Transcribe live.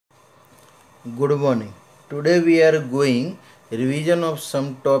Good morning. Today we are going revision of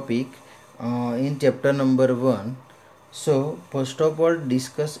some topic in chapter number 1. So first of all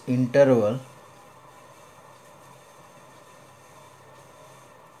discuss interval.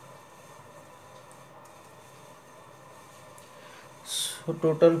 So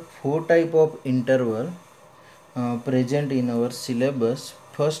total 4 type of interval present in our syllabus.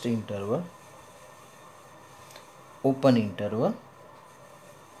 First interval, open interval.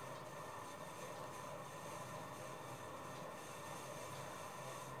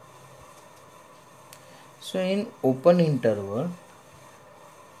 So in open interval,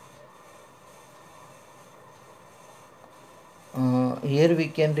 here we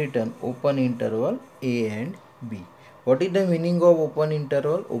can written open interval A and B. What is the meaning of open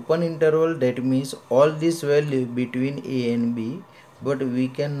interval? Open interval, that means all this value between A and B, but we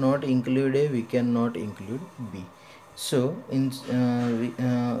cannot include A, we cannot include B. So in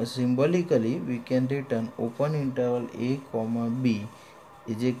symbolically we can written open interval A comma B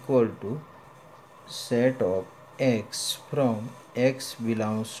is equal to set of x from x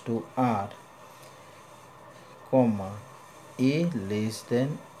belongs to R comma A less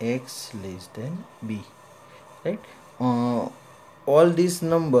than x less than B, right? All this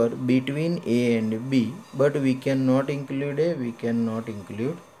number between A and B, but we cannot include A, we cannot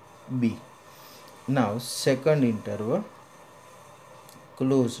include B. Now second interval,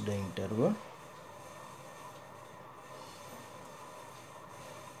 closed interval.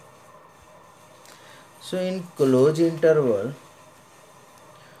 So in closed interval,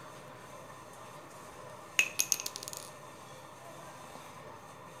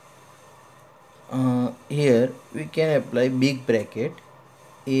 here we can apply big bracket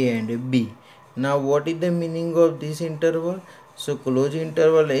A and B. Now what is the meaning of this interval? So closed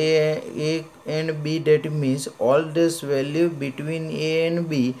interval A and B, that means all this value between A and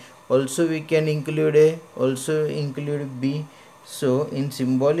B also we can include A, also include B. So in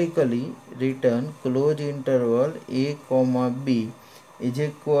symbolically written closed interval A comma B is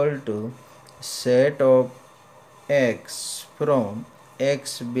equal to set of x from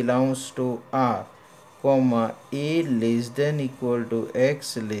x belongs to R comma A less than equal to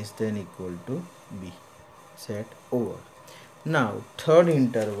x less than equal to B, set over. Now third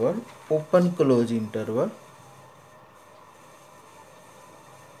interval, open close interval.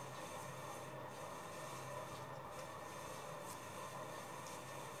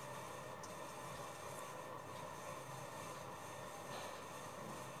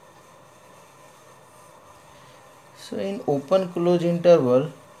 So in open close interval,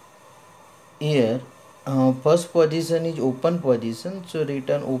 here first position is open position, so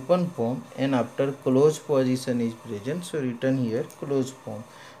written open form, and after close position is present, so written here close form.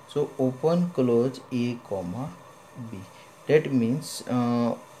 So open close A comma B, that means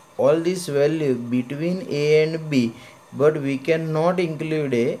all this value between A and B, but we cannot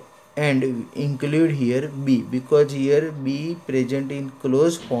include A and include here B, because here B present in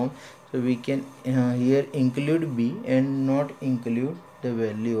close form, so we can here include B and not include the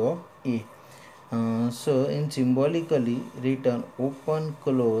value of A. So in symbolically written open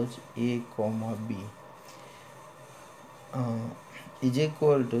close A comma B is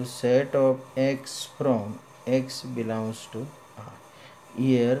equal to set of x from x belongs to R.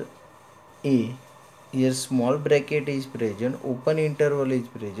 Here A, here small bracket is present, open interval is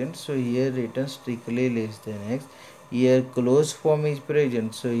present, so here written strictly less than x. Here close form is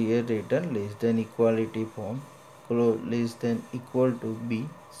present, so here written less than equality form, less than equal to B,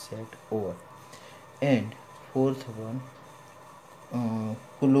 set over. And fourth one,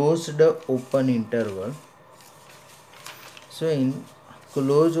 closed open interval. So in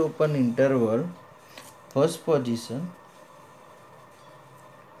closed open interval, first position,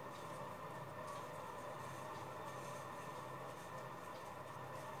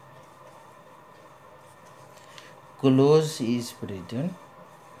 close is present,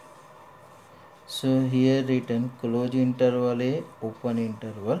 so here written closed interval A, open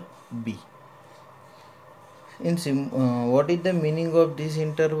interval B. In what is the meaning of this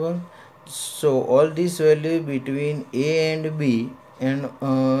interval? So all this value between A and B and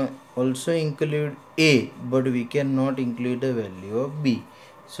also include A, but we cannot include the value of B.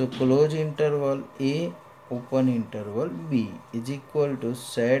 So close interval A, open interval B is equal to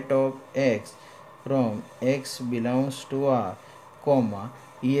set of x from x belongs to R comma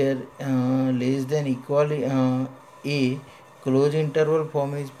here less than equal A, close interval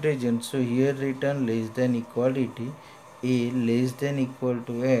form is present, so here written less than equality A less than equal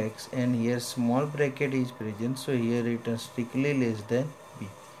to x, and here small bracket is present, so here written strictly less than B,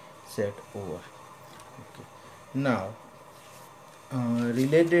 set over. Okay. Now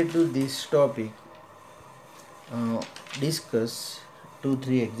Related to this topic, discuss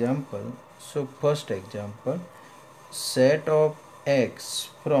 2-3 example. So first example, set of x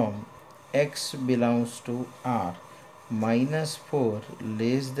from x belongs to R minus 4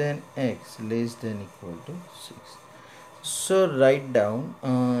 less than x less than equal to 6. So write down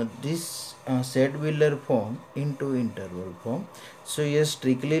this set Wheeler form into interval form. So here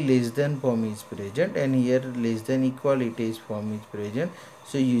strictly less than form is present, and here less than equality is form is present.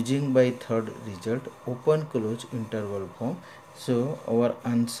 So using by third result open close interval form. So our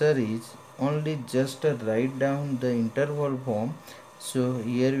answer is only just write down the interval form. So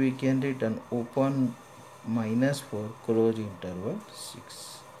here we can written open minus 4 close interval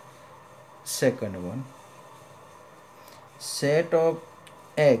 6. Second one, set of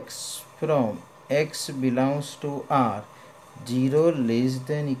x from x belongs to R 0 less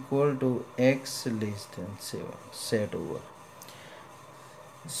than equal to x less than 7 set over.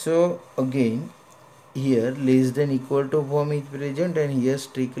 So again here less than equal to form is present, and here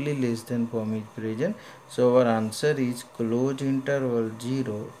strictly less than form is present. So our answer is close interval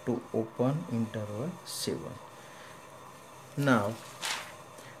 0 to open interval 7. Now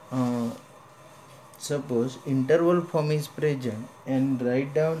suppose interval form is present and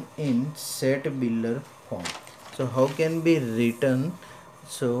write down in set Wheeler form. So how can be written?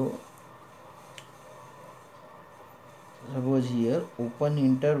 So suppose here open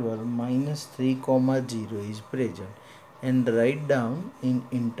interval minus 3 comma 0 is present and write down in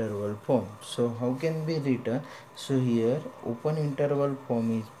interval form. So how can be written? So here open interval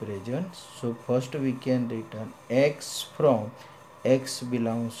form is present. So first we can written x from x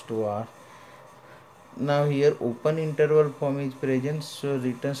belongs to R. Now here open interval form is present, so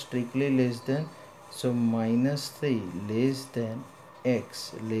written strictly less than, so minus 3 less than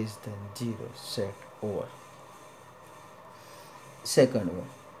x less than 0 set over. Second one,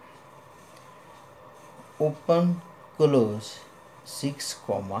 open close 6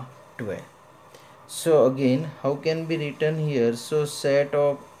 comma 12. So again how can be written here? So set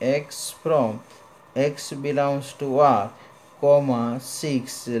of x from x belongs to R comma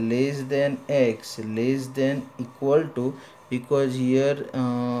 6 less than x less than equal to, because here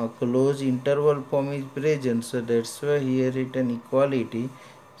close interval form is present, so that's why here written equality,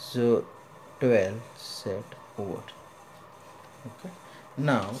 so 12 set over. Okay,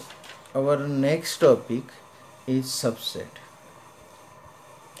 now our next topic is subset.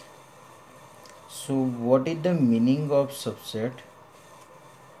 So what is the meaning of subset?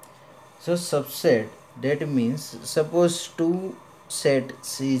 So subset, that means suppose two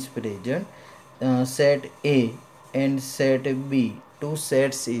sets is present, set A and set B, two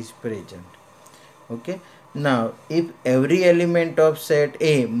sets is present. Okay, now if every element of set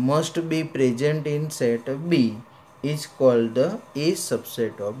A must be present in set B is called the A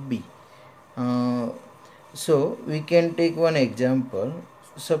subset of B. So we can take one example.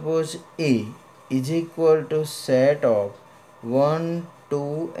 Suppose A is equal to set of 1,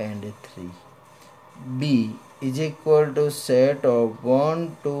 2 and 3. B is equal to set of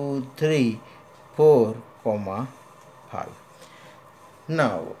 1, 2, 3, 4, 5.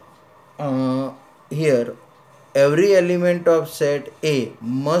 Now here every element of set A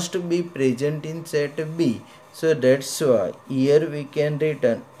must be present in set B. So that's why here we can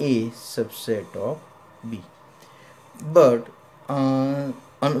written A subset of B. But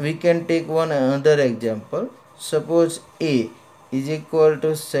we can take one another example. Suppose A is equal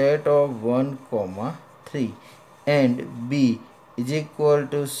to set of 1 comma 3 and B is equal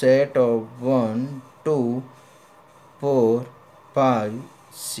to set of 1, 2, 4, 5,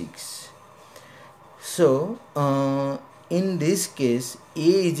 6. So in this case A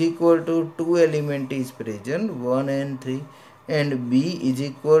is equal to 2 element is present 1 and 3, and B is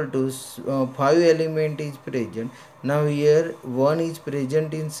equal to 5 element is present. Now here 1 is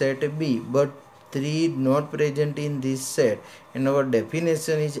present in set B but 3 not present in this set, and our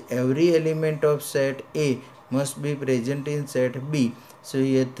definition is every element of set A must be present in set B. So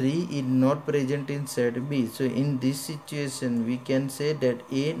here 3 is not present in set B. So in this situation we can say that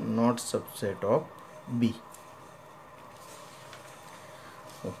A not subset of B.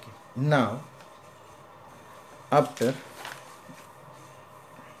 Okay, now after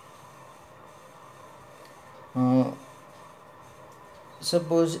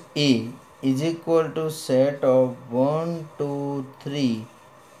suppose A is equal to set of 1, 2, 3,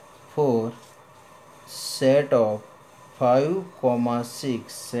 4 set of 5 comma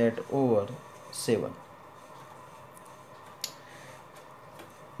 6 set over 7.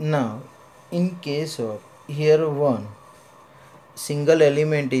 Now in case of here 1 single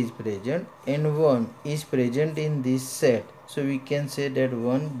element is present and 1 is present in this set, so we can say that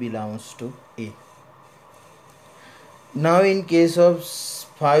 1 belongs to A. Now in case of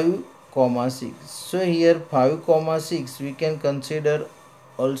 5 comma 6, so here 5 comma 6 we can consider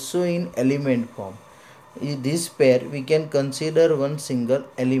also in element form. In this pair we can consider one single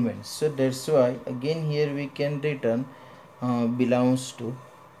element, so that's why again here we can return belongs to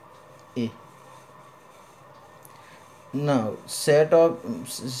A. Now set of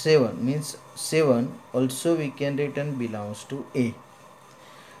 7 means 7 also we can return belongs to A,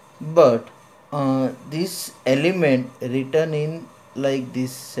 but this element written in like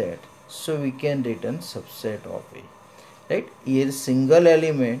this set, so we can return subset of A, right? Here single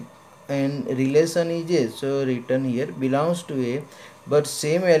element and relation is A, so written here belongs to A, but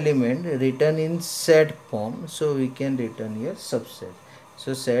same element written in set form, so we can return here subset.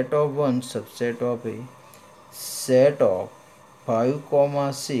 So set of 1 subset of A, set of 5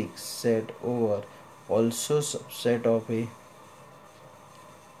 comma 6 set over also subset of A,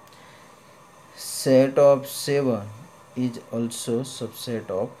 set of 7 is also subset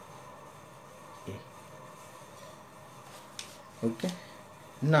of A. Okay,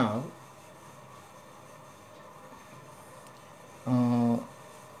 now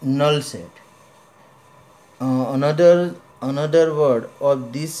null set. Another word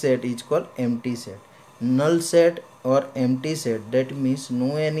of this set is called empty set. Null set or empty set, that means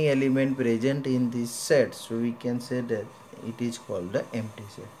no any element present in this set, so we can say that it is called the empty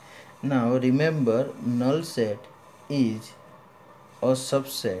set. Now remember, null set is a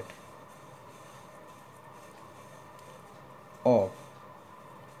subset of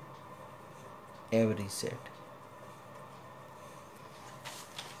every set.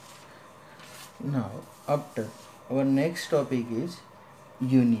 Now after, our next topic is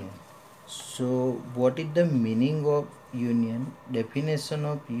union. So what is the meaning of union? Definition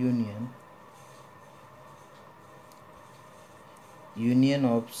of union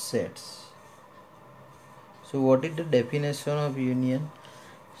of sets. So what is the definition of union?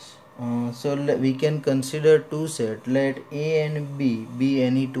 So we can consider two sets. Let A and B be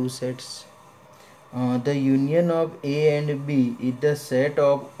any two sets. The union of A and B is the set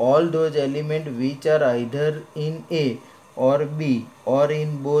of all those elements which are either in A or B or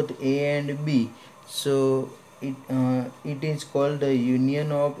in both A and B. So it is called the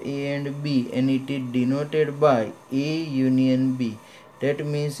union of A and B, and it is denoted by A union B. That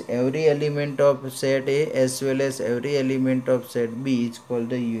means every element of set A as well as every element of set B is called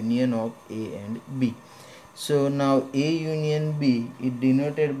the union of A and B. So now A union B is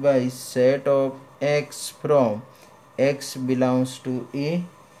denoted by set of X from X belongs to A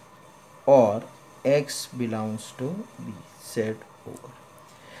or X belongs to B, set over.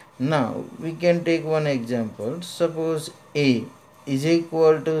 Now we can take one example. Suppose A is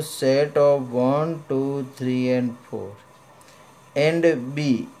equal to set of 1, 2, 3 and 4, and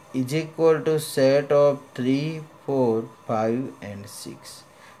B is equal to set of 3, 4, 5 and 6.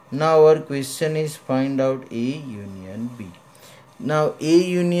 Now our question is find out A union B. Now A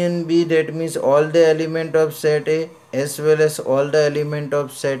union B, that means all the element of set A as well as all the element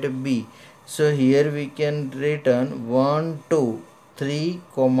of set B. So here we can return 1, 2, 3,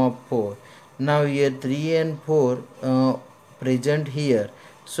 4. Now here 3 and 4 present here,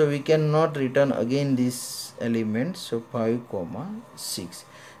 so we cannot return again this element, so 5, 6.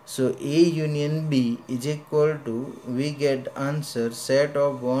 So A union B is equal to, we get answer set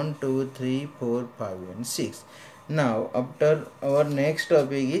of 1, 2, 3, 4, 5 and 6. Now after, our next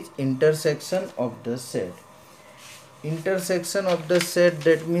topic is intersection of the set. Intersection of the set,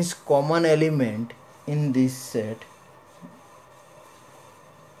 that means common element in this set.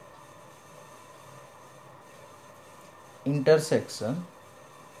 Intersection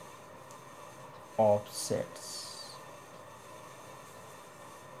of sets.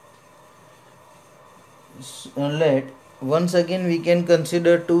 So let once again we can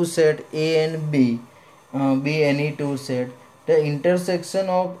consider two set A and B be any two set. The intersection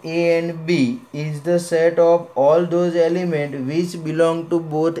of A and B is the set of all those elements which belong to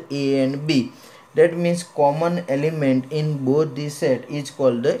both A and B. That means common element in both the set is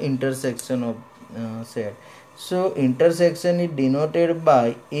called the intersection of set. So intersection is denoted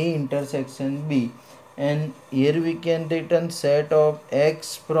by A intersection B, and here we can return set of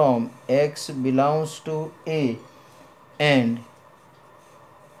X from X belongs to A and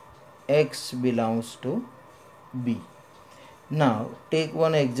X belongs to B. Now take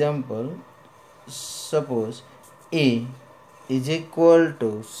one example. Suppose A is equal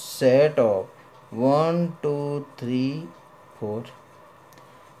to set of 1, 2, 3, 4.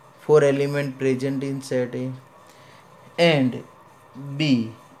 4 element present in set A, and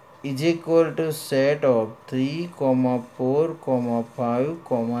B is equal to set of 3, 4,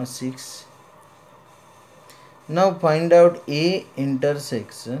 5, 6. Now find out A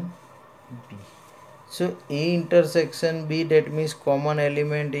intersection B. So A intersection B, that means common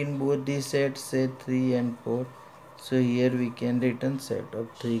element in both the sets, say 3 and 4. So here we can return set of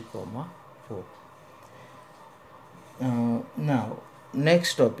 3, 4. Now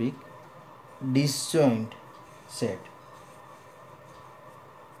next topic, disjoint set.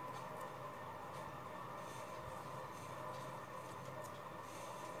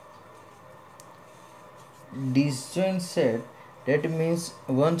 Disjoint set, that means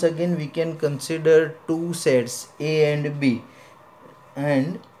once again we can consider two sets A and B,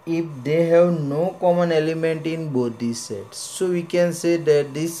 and if they have no common element in both these sets, so we can say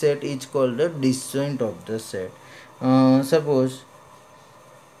that this set is called the disjoint of the set. Suppose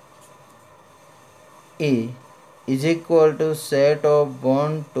A is equal to set of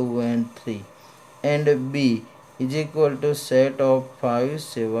 1, 2 and 3, and B is equal to set of 5,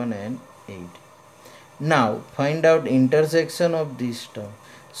 7 and 8. Now find out intersection of this term.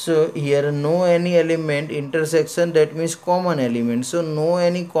 So here no any element intersection, that means common element. So no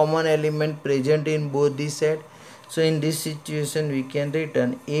any common element present in both the set. So in this situation we can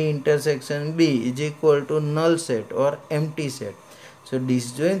return A intersection B is equal to null set or empty set. So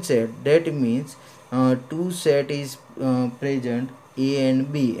disjoint set, that means two set is present A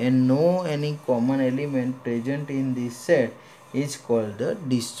and B and no any common element present in this set is called the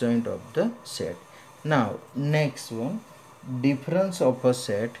disjoint of the set. Now next one, difference of a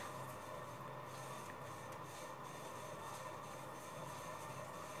set.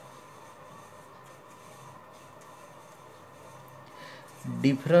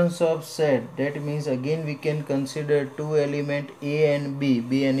 Difference of set, that means again we can consider two element A and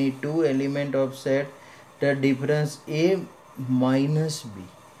B any two element of set. The difference A minus B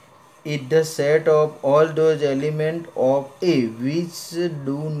is the set of all those elements of A which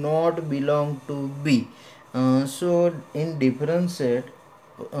do not belong to B. So in difference set,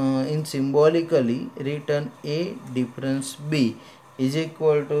 in symbolically written A difference B is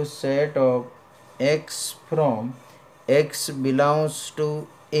equal to set of X from X belongs to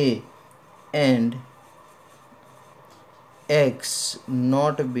A and X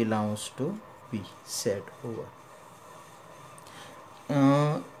not belongs to B, set over.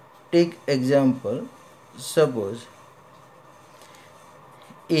 Take example, suppose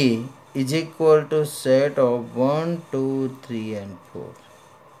A is equal to set of 1, 2, 3 and 4.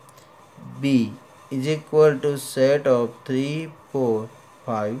 B is equal to set of 3, 4,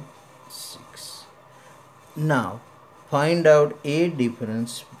 5, 6. Now find out A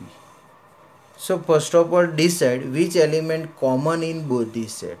difference B. So first of all decide which element common in both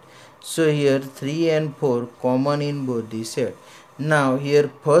these set. So here 3 and 4 common in both these set. Now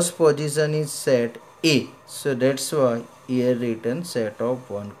here first position is set A, so that's why here written set of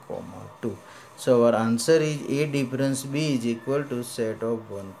 1, 2. So our answer is A difference B is equal to set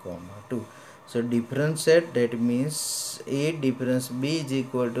of 1, 2. So difference set, that means A difference B is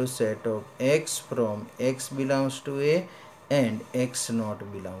equal to set of X from X belongs to A and X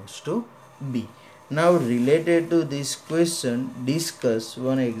not belongs to B. Now related to this question, discuss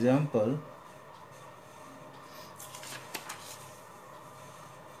one example.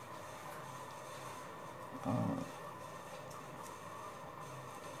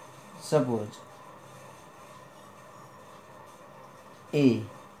 Suppose A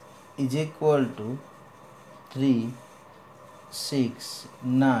is equal to 3, 6,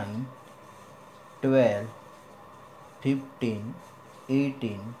 9, 12, 15,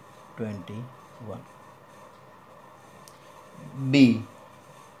 18, 21. B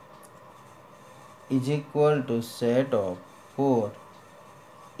is equal to set of 4,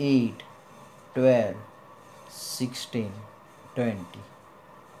 8, 12, 16, 20.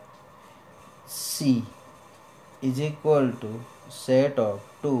 C is equal to set of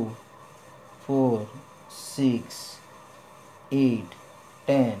 2, 4, 6, 8,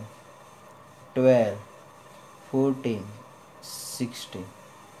 10, 12, 14, 16.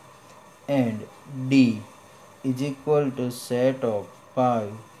 And D is equal to set of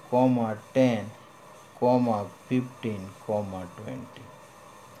 5, 10, 15, 20.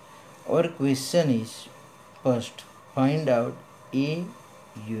 Our question is, first find out A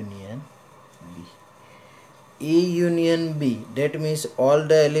union B. A union B, that means all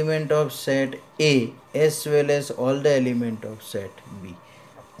the element of set A as well as all the element of set B.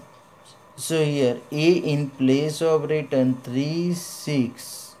 So here A in place of written 3,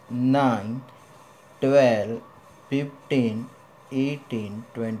 6, 9, 12, 15, 18,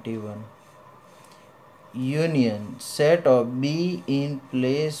 21. union set of B in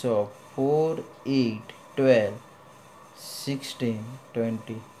place of 4, 8, 12, 16,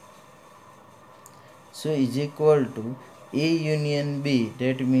 20. So is equal to A union B,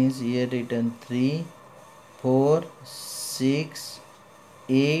 that means here written 3, 4, 6,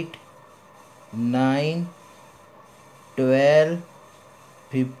 8, 9, 12,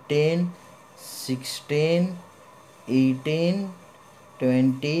 15, 16, 18,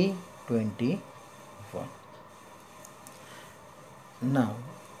 20, 21. Now,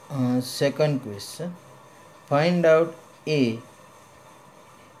 second question. Find out A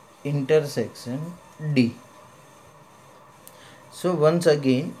intersection D. So once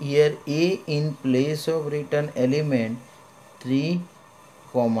again here A in place of written element 3,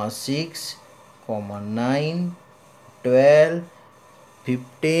 6, 9, 12,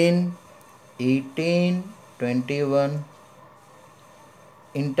 15, 18, 21.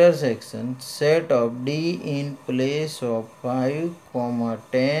 Intersection set of D in place of 5,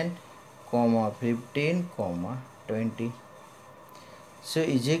 10, 15, 20. So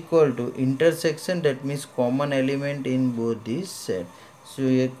is equal to intersection, that means common element in both these set. So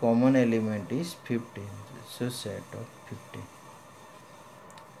a common element is 15. So set of 15.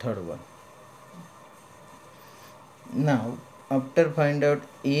 Third one. Now after find out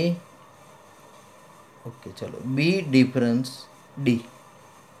A, okay, chalo, B difference D.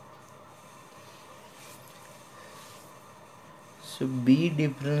 So B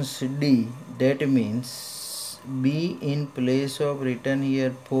difference D, that means B in place of written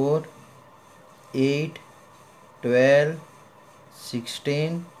here 4, 8, 12,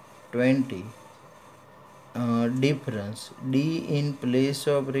 16, 20. Difference D in place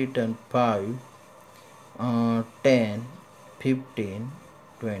of written 5, 10, 15,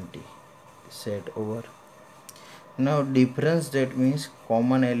 20. Set over. Now difference, that means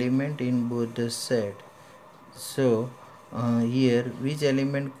common element in both the set. So here which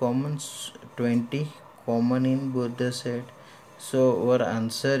element common? 20 common in both the set. So our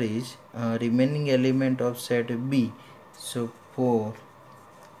answer is remaining element of set B. So 4,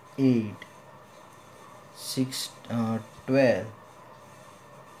 8, 6, 12,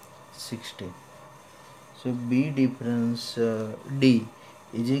 16. So B difference D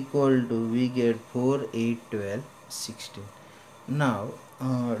is equal to, we get 4, 8, 12, 16. Now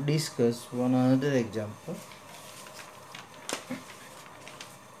discuss one another example.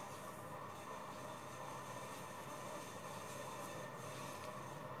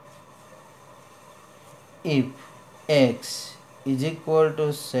 If X is equal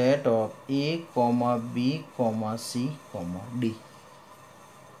to set of A, B, C, D,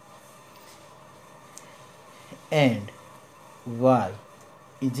 and Y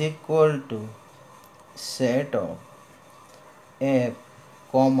is equal to set of F,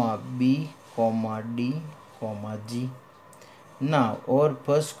 B, D, G. Now our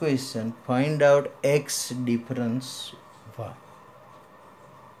first question, find out X difference Y.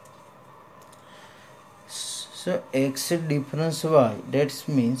 So X difference Y, that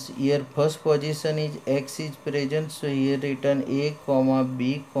means here first position is X is present, so here written A,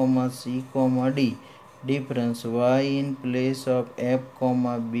 B, C, D. Difference Y in place of F,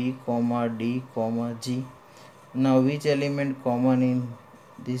 B, D, G. Now which element common in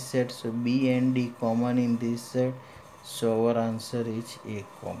this set? So B and D common in this set. So our answer is A,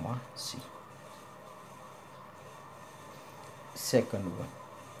 C. Second one,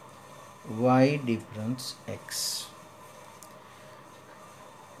 Y difference X.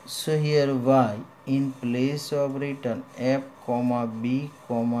 So here Y in place of written F, B,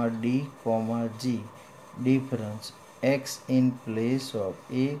 D, G. Difference X in place of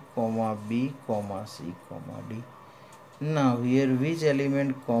A, B, C, D. Now here which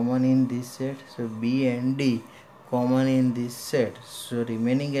element common in this set? So B and D common in this set. So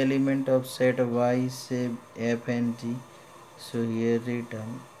remaining element of set Y say F and G. So here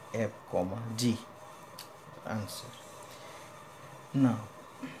written F, G. Answer. Now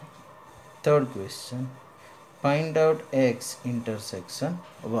third question, find out X intersection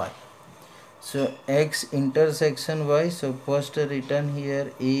Y. So X intersection Y, so first written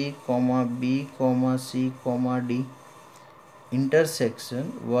here A, B, C, D.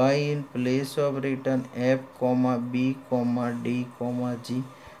 Intersection Y in place of written F, B, D, G.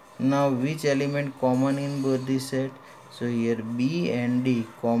 Now which element common in both the set? So here B and D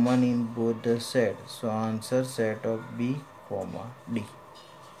common in both the set. So answer set of B, D.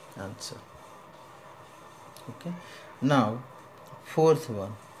 Answer. Okay. Now fourth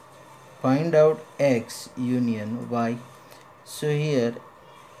one, find out X union Y. So here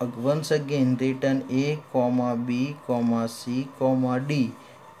once again written A, B, C, D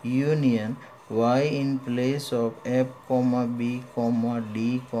union y in place of f comma b comma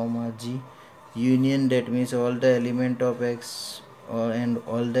d comma g. Union, that means all the element of x and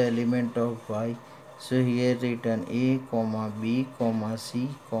all the element of y. So here written a comma b comma c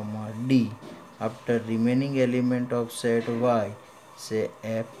comma d. After remaining element of set y, say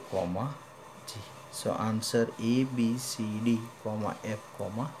f comma g. So answer a b c d comma f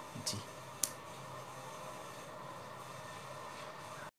comma g.